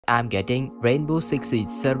I'm getting Rainbow Six Siege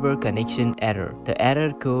server connection error. The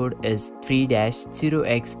error code is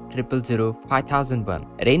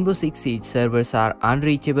 3-0x00005001. Rainbow Six Siege servers are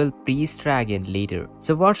unreachable pre-strag and later.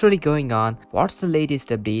 So what's really going on? What's the latest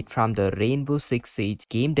update from the Rainbow Six Siege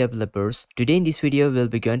game developers? Today in this video we'll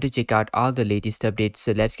be going to check out all the latest updates,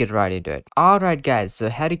 so let's get right into it. Alright guys, so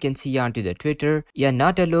here you can see onto the Twitter, you're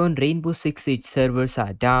not alone, Rainbow Six Siege servers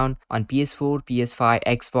are down on PS4, PS5,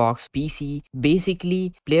 Xbox, PC.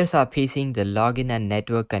 Basically, players are facing the login and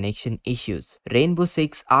network connection issues. Rainbow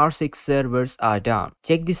Six R6 servers are down.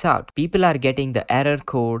 Check this out. People are getting the error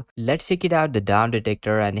code. Let's check it out, the down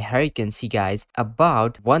detector, and here you can see guys,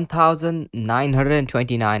 about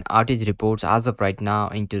 1929 outage reports as of right now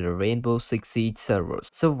into the Rainbow Six Siege servers.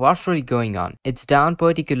 So what's really going on? It's down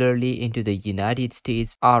particularly into the United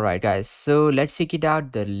States. Alright guys, so let's check it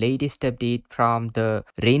out, the latest update from the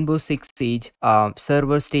Rainbow Six Siege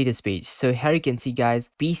server status page. So here you can see guys,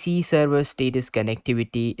 PC server status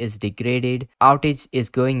connectivity is degraded. Outage is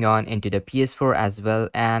going on into the PS4 as well,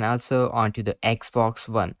 and also onto the Xbox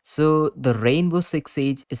One. So the Rainbow Six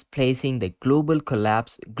Siege is placing the global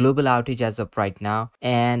collapse, global outage as of right now,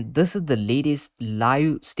 and this is the latest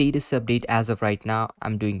live status update as of right now.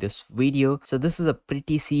 I'm doing this video, so this is a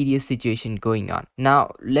pretty serious situation going on.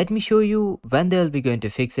 Now let me show you when they'll be going to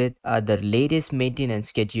fix it, the latest maintenance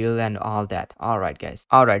schedule and all that. Alright guys,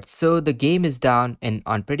 alright, so the game is down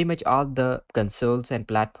on pretty much all the consoles and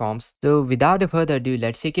platforms. So without a further ado,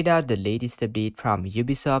 let's check it out, the latest update from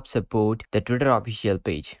Ubisoft support, the Twitter official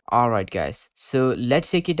page. Alright guys, so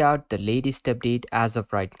let's check it out, the latest update as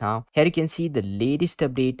of right now. Here you can see the latest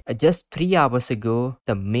update just 3 hours ago.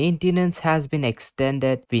 The maintenance has been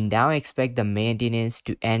extended. We now expect the maintenance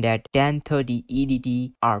to end at 10:30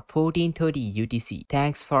 EDT or 14:30 UTC.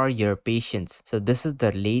 Thanks for your patience. So this is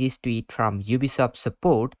the latest tweet from Ubisoft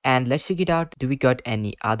support, and let's check it out. Do we got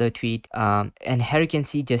any other tweet? And here you can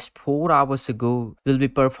see just 4 hours ago, we'll be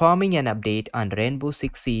performing an update on Rainbow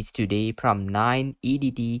Six Siege today from 9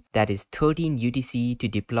 EDT, that is 13 UTC, to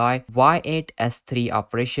deploy Y8S3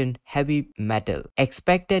 Operation Heavy Metal.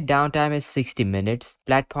 Expected downtime is 60 minutes.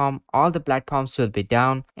 All the platforms will be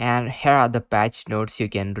down, and here are the patch notes, you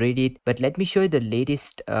can read it. But let me show you the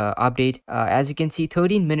latest update. As you can see,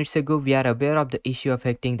 13 minutes ago we are aware of the issue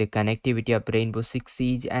affecting the connectivity of Rainbow Six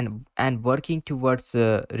Siege and working towards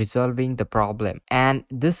resolving the problem, and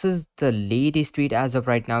this is the latest tweet as of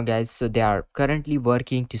right now guys. So they are currently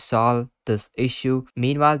working to solve this issue.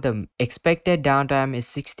 Meanwhile, the expected downtime is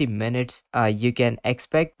 60 minutes. You can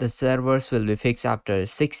expect the servers will be fixed after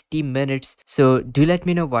 60 minutes. So do let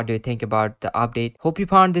me know what do you think about the update. Hope you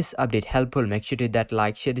found this update helpful. Make sure to hit that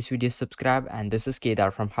like, share this video, subscribe, and this is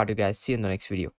Kedar from How To Guys. See you in the next video.